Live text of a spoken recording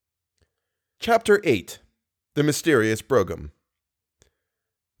Chapter 8. The Mysterious Brougham.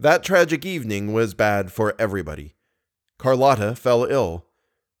 That tragic evening was bad for everybody. Carlotta fell ill.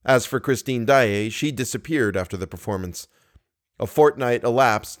 As for Christine Daae, she disappeared after the performance. A fortnight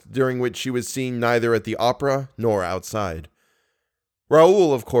elapsed, during which she was seen neither at the opera nor outside.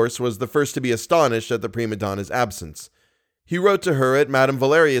 Raoul, of course, was the first to be astonished at the prima donna's absence. He wrote to her at Madame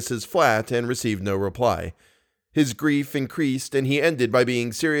Valerius's flat and received no reply. His grief increased, and he ended by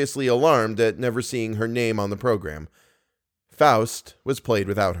being seriously alarmed at never seeing her name on the program. Faust was played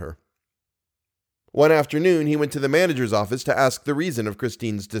without her. One afternoon, he went to the manager's office to ask the reason of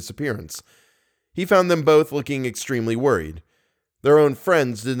Christine's disappearance. He found them both looking extremely worried. Their own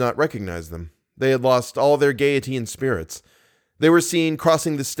friends did not recognize them. They had lost all their gaiety and spirits. They were seen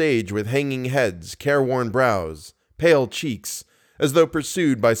crossing the stage with hanging heads, careworn brows, pale cheeks, as though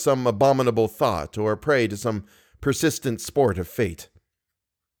pursued by some abominable thought or a prey to some persistent sport of fate.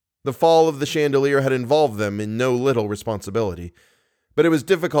 The fall of the chandelier had involved them in no little responsibility, but it was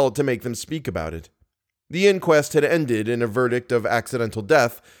difficult to make them speak about it. The inquest had ended in a verdict of accidental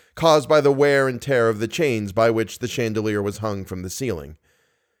death caused by the wear and tear of the chains by which the chandelier was hung from the ceiling.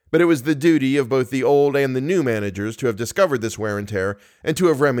 But it was the duty of both the old and the new managers to have discovered this wear and tear and to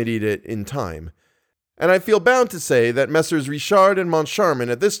have remedied it in time. And I feel bound to say that Messrs. Richard and Moncharmin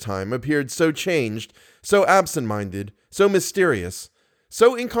at this time appeared so changed, so absent-minded, so mysterious,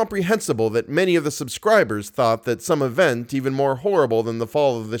 so incomprehensible that many of the subscribers thought that some event even more horrible than the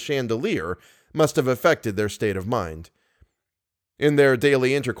fall of the chandelier must have affected their state of mind. In their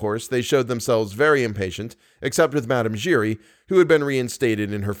daily intercourse, they showed themselves very impatient, except with Madame Giry, who had been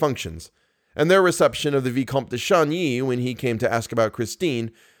reinstated in her functions, and their reception of the Vicomte de Chagny when he came to ask about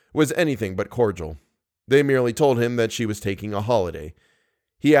Christine was anything but cordial. They merely told him that she was taking a holiday.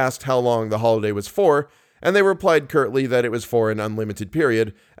 He asked how long the holiday was for, and they replied curtly that it was for an unlimited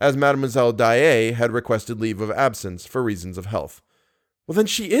period, as Mademoiselle Daae had requested leave of absence for reasons of health. "Well, then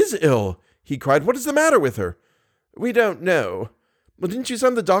she is ill," he cried. "What is the matter with her?" "We don't know." "Well, didn't you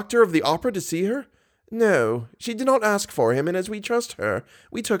send the doctor of the opera to see her?" "No, she did not ask for him, and as we trust her,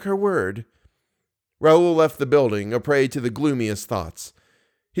 we took her word." Raoul left the building, a prey to the gloomiest thoughts.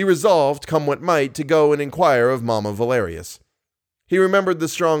 He resolved, come what might, to go and inquire of Mamma Valerius. He remembered the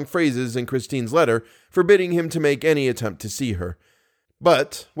strong phrases in Christine's letter forbidding him to make any attempt to see her.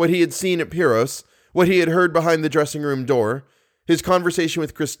 But what he had seen at Pyros, what he had heard behind the dressing-room door, his conversation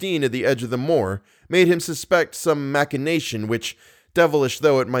with Christine at the edge of the moor, made him suspect some machination which, devilish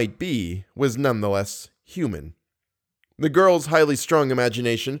though it might be, was nonetheless human. The girl's highly strung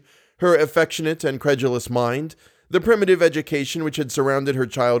imagination, her affectionate and credulous mind, the primitive education which had surrounded her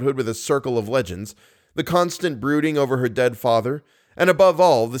childhood with a circle of legends, the constant brooding over her dead father, and above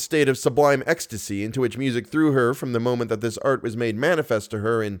all, the state of sublime ecstasy into which music threw her from the moment that this art was made manifest to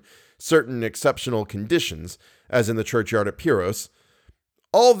her in certain exceptional conditions, as in the churchyard at Pyros,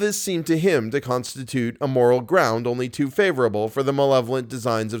 all this seemed to him to constitute a moral ground only too favorable for the malevolent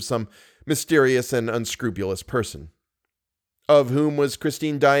designs of some mysterious and unscrupulous person. Of whom was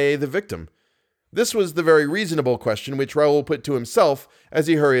Christine Daae the victim? This was the very reasonable question which Raoul put to himself as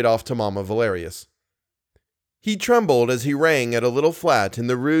he hurried off to Mamma Valerius. He trembled as he rang at a little flat in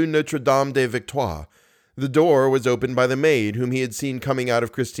the Rue Notre-Dame-des-Victoires. The door was opened by the maid whom he had seen coming out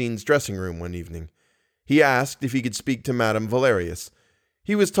of Christine's dressing-room one evening. He asked if he could speak to Madame Valerius.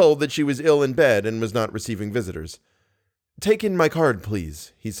 He was told that she was ill in bed and was not receiving visitors. "Take in my card,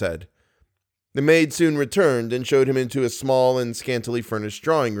 please," he said. The maid soon returned and showed him into a small and scantily furnished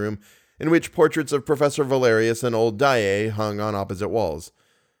drawing-room in which portraits of Professor Valerius and old Daae hung on opposite walls.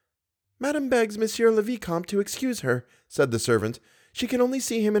 "Madame begs Monsieur le Vicomte to excuse her," said the servant. "She can only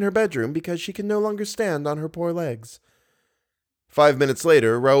see him in her bedroom because she can no longer stand on her poor legs." 5 minutes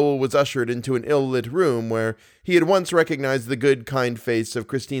later, Raoul was ushered into an ill-lit room where he had once recognized the good, kind face of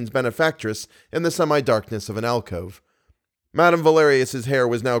Christine's benefactress in the semi-darkness of an alcove. Madame Valerius's hair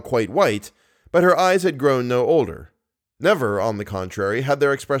was now quite white, but her eyes had grown no older. Never, on the contrary, had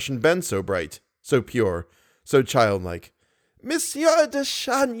their expression been so bright, so pure, so childlike. "Monsieur de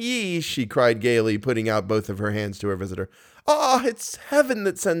Chagny," she cried gaily, putting out both of her hands to her visitor. "Ah, it's heaven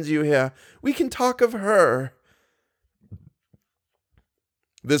that sends you here. We can talk of her."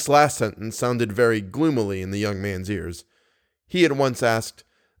 This last sentence sounded very gloomily in the young man's ears. He at once asked,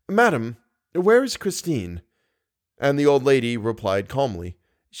 "Madam, where is Christine?" And the old lady replied calmly,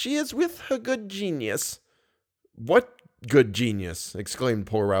 "She is with her good genius." "What good genius?" exclaimed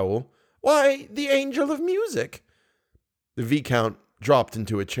poor Raoul. "Why, the angel of music." The Viscount dropped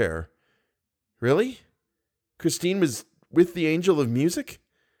into a chair. Really? Christine was with the angel of music?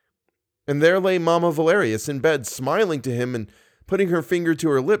 And there lay Mamma Valerius in bed, smiling to him and putting her finger to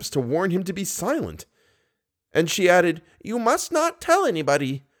her lips to warn him to be silent. And she added, "You must not tell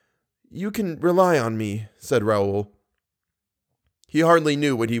anybody." "You can rely on me," said Raoul. He hardly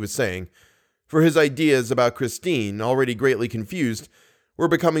knew what he was saying, for his ideas about Christine, already greatly confused, were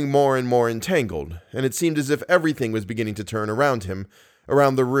becoming more and more entangled, and it seemed as if everything was beginning to turn around him,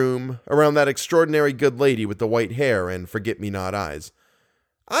 around the room, around that extraordinary good lady with the white hair and forget-me-not eyes.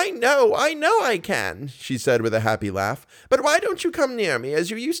 I know I can," she said with a happy laugh. "But why don't you come near me,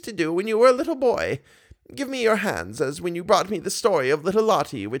 as you used to do when you were a little boy? Give me your hands, as when you brought me the story of little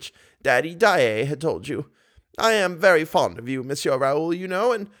Lottie, which Daddy Daae had told you. I am very fond of you, Monsieur Raoul, you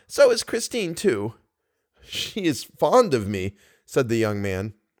know, and so is Christine, too." "She is fond of me," said the young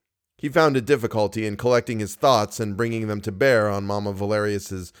man. He found a difficulty in collecting his thoughts and bringing them to bear on Mamma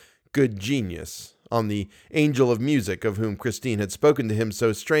Valerius's good genius, on the angel of music of whom Christine had spoken to him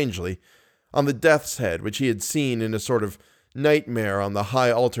so strangely, on the death's head which he had seen in a sort of nightmare on the high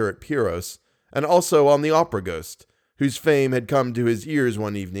altar at Pyros, and also on the opera ghost, whose fame had come to his ears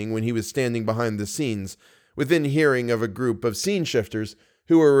one evening when he was standing behind the scenes, within hearing of a group of scene-shifters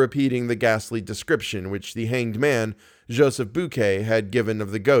who were repeating the ghastly description which the hanged man, Joseph Bouquet, had given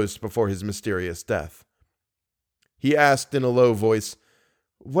of the ghost before his mysterious death. He asked in a low voice,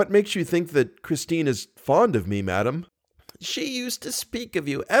 "What makes you think that Christine is fond of me, madam?" "She used to speak of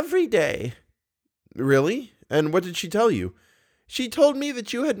you every day." "Really? And what did she tell you?" "She told me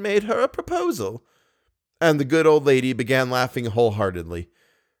that you had made her a proposal." And the good old lady began laughing wholeheartedly.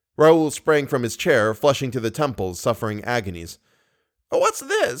 Raoul sprang from his chair, flushing to the temples, suffering agonies. "What's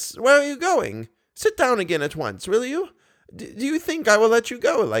this? Where are you going? Sit down again at once, will you? Do you think I will let you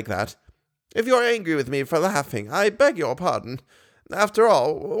go like that? If you're angry with me for laughing, I beg your pardon. After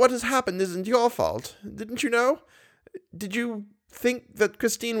all, what has happened isn't your fault. Didn't you know? Did you think that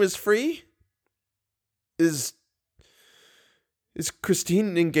Christine was free?" Is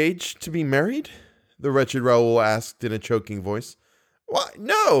Christine engaged to be married?" the wretched Raoul asked in a choking voice. Why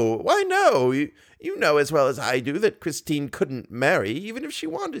no. You know as well as I do that Christine couldn't marry, even if she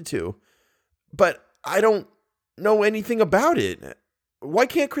wanted to." "But I don't know anything about it. Why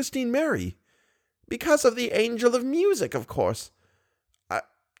can't Christine marry?" "Because of the angel of music, of course."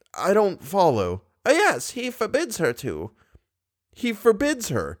 I don't follow." Yes, he forbids her to." "He forbids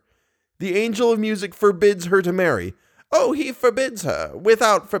her? The angel of music forbids her to marry?" "Oh, he forbids her,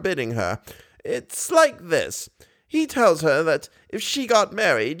 without forbidding her. It's like this. He tells her that if she got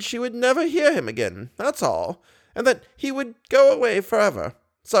married, she would never hear him again, that's all, and that he would go away forever.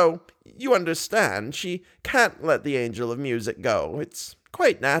 So, you understand, she can't let the angel of music go. It's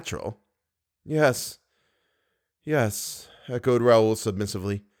quite natural." Yes, echoed Raoul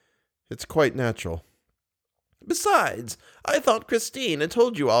submissively. "It's quite natural." "Besides, I thought Christine had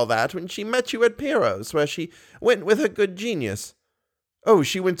told you all that when she met you at Pyros, where she went with her good genius." "Oh,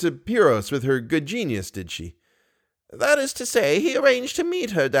 she went to Pyros with her good genius, did she?" "That is to say, he arranged to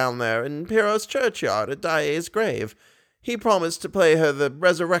meet her down there in Pyros churchyard at Daae's grave. He promised to play her the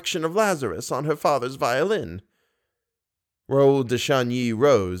Resurrection of Lazarus on her father's violin." Raoul de Chagny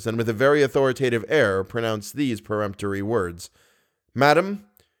rose, and with a very authoritative air pronounced these peremptory words, "Madam,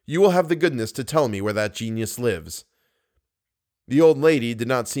 you will have the goodness to tell me where that genius lives." The old lady did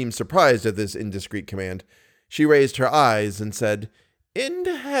not seem surprised at this indiscreet command. She raised her eyes and said, "In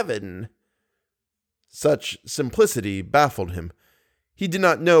heaven." Such simplicity baffled him. He did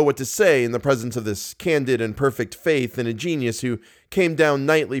not know what to say in the presence of this candid and perfect faith in a genius who came down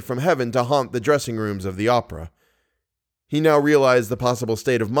nightly from heaven to haunt the dressing rooms of the opera. He now realized the possible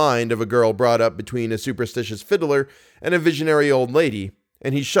state of mind of a girl brought up between a superstitious fiddler and a visionary old lady,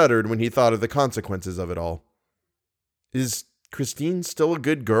 and he shuddered when he thought of the consequences of it all. "Is Christine still a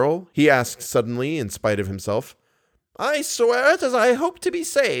good girl?" he asked suddenly, in spite of himself. "I swear it as I hope to be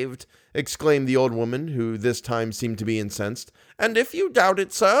saved," exclaimed the old woman, who this time seemed to be incensed. "And if you doubt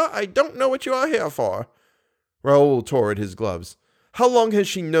it, sir, I don't know what you are here for." Raoul tore at his gloves. "How long has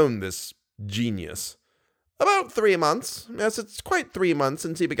she known this genius?" "About 3 months. Yes, it's quite 3 months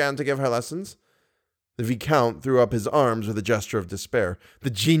since he began to give her lessons." The Viscount threw up his arms with a gesture of despair. "The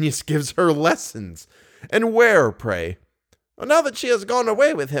genius gives her lessons! And where, pray?" "Now that she has gone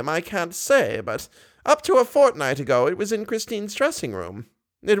away with him, I can't say, but up to a fortnight ago it was in Christine's dressing room.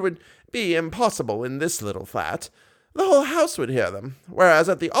 It would be impossible in this little flat. The whole house would hear them, whereas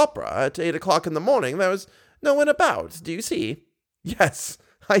at the opera, at 8 o'clock in the morning, there was no one about, do you see?" "Yes,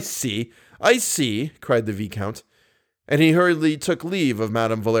 I see, cried the Viscount. And he hurriedly took leave of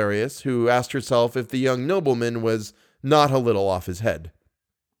Madame Valerius, who asked herself if the young nobleman was not a little off his head.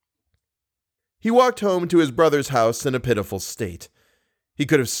 He walked home to his brother's house in a pitiful state. He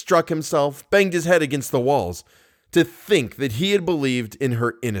could have struck himself, banged his head against the walls. To think that he had believed in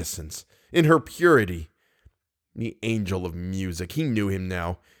her innocence, in her purity. The angel of music. He knew him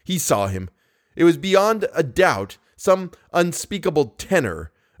now. He saw him. It was beyond a doubt some unspeakable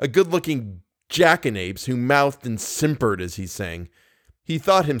tenor, a good-looking jackanapes who mouthed and simpered as he sang. He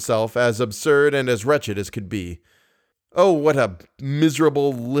thought himself as absurd and as wretched as could be. Oh, what a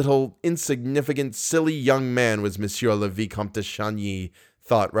miserable, little, insignificant, silly young man was Monsieur le Vicomte de Chagny,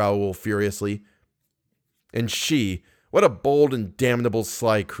 thought Raoul furiously. And she, what a bold and damnable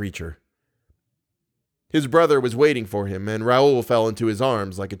sly creature. His brother was waiting for him, and Raoul fell into his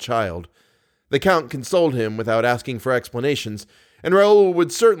arms like a child. The Count consoled him without asking for explanations, and Raoul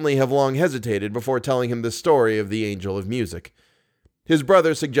would certainly have long hesitated before telling him the story of the Angel of Music. His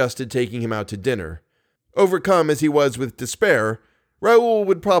brother suggested taking him out to dinner. Overcome as he was with despair, Raoul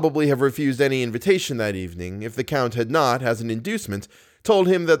would probably have refused any invitation that evening if the Count had not, as an inducement, told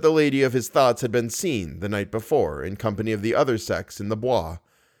him that the lady of his thoughts had been seen the night before in company of the other sex in the Bois.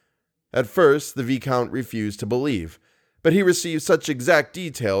 At first, the Viscount refused to believe, but he received such exact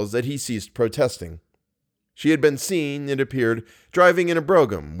details that he ceased protesting. She had been seen, it appeared, driving in a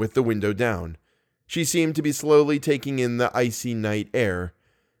brougham with the window down. She seemed to be slowly taking in the icy night air.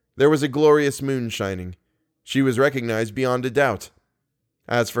 There was a glorious moon shining. She was recognized beyond a doubt.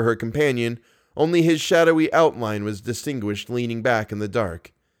 As for her companion, only his shadowy outline was distinguished leaning back in the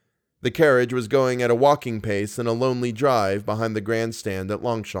dark. The carriage was going at a walking pace in a lonely drive behind the grandstand at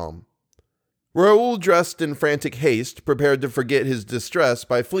Longchamp. Raoul, dressed in frantic haste, prepared to forget his distress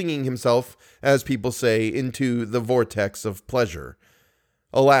by flinging himself, as people say, into the vortex of pleasure.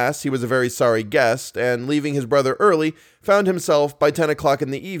 Alas, he was a very sorry guest, and leaving his brother early, found himself by 10 o'clock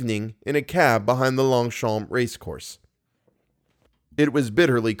in the evening in a cab behind the Longchamp racecourse. It was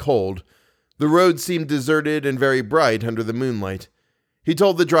bitterly cold. The road seemed deserted and very bright under the moonlight. He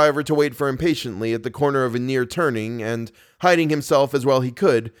told the driver to wait for him patiently at the corner of a near turning, and, hiding himself as well he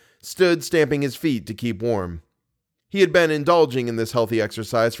could, stood stamping his feet to keep warm. He had been indulging in this healthy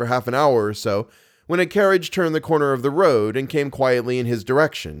exercise for half an hour or so, when a carriage turned the corner of the road and came quietly in his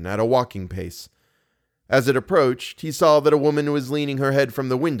direction at a walking pace. As it approached, he saw that a woman was leaning her head from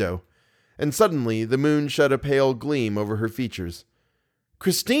the window, and suddenly the moon shed a pale gleam over her features.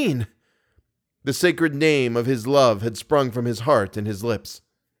 Christine! The sacred name of his love had sprung from his heart and his lips.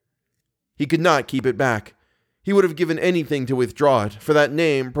 He could not keep it back. He would have given anything to withdraw it, for that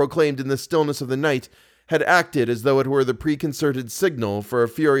name, proclaimed in the stillness of the night, had acted as though it were the preconcerted signal for a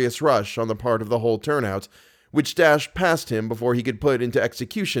furious rush on the part of the whole turnout, which dashed past him before he could put into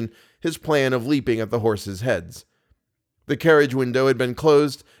execution his plan of leaping at the horses' heads. The carriage window had been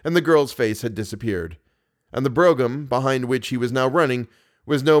closed, and the girl's face had disappeared, and the brougham, behind which he was now running,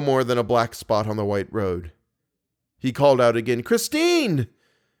 was no more than a black spot on the white road. He called out again, "Christine!"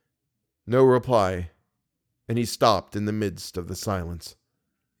 No reply, and he stopped in the midst of the silence.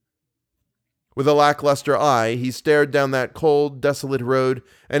 With a lackluster eye, he stared down that cold, desolate road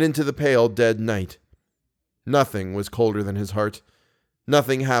and into the pale, dead night. Nothing was colder than his heart,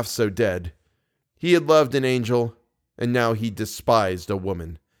 nothing half so dead. He had loved an angel, and now he despised a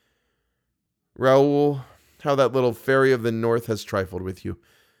woman. Raoul, how that little fairy of the north has trifled with you.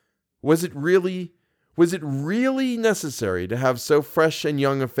 Was it really necessary to have so fresh and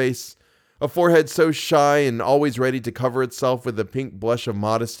young a face, a forehead so shy and always ready to cover itself with the pink blush of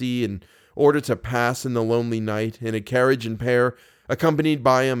modesty in order to pass in the lonely night in a carriage and pair, accompanied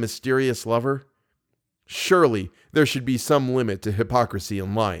by a mysterious lover? Surely there should be some limit to hypocrisy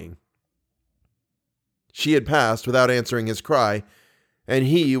and lying. She had passed without answering his cry, and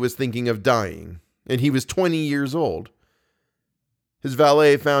he was thinking of dying, and he was 20 years old. His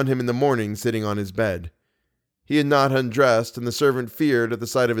valet found him in the morning sitting on his bed. He had not undressed, and the servant feared at the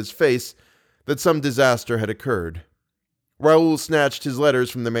sight of his face that some disaster had occurred. Raoul snatched his letters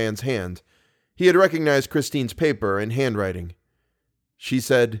from the man's hand. He had recognized Christine's paper and handwriting. She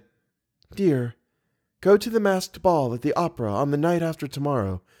said, "Dear, go to the masked ball at the opera on the night after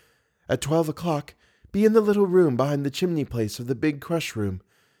tomorrow. At 12 o'clock, be in the little room behind the chimney place of the big crush room.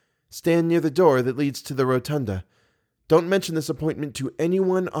 Stand near the door that leads to the rotunda. Don't mention this appointment to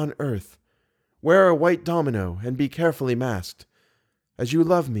anyone on earth. Wear a white domino and be carefully masked. As you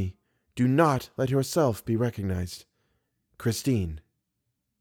love me, do not let yourself be recognized. Christine."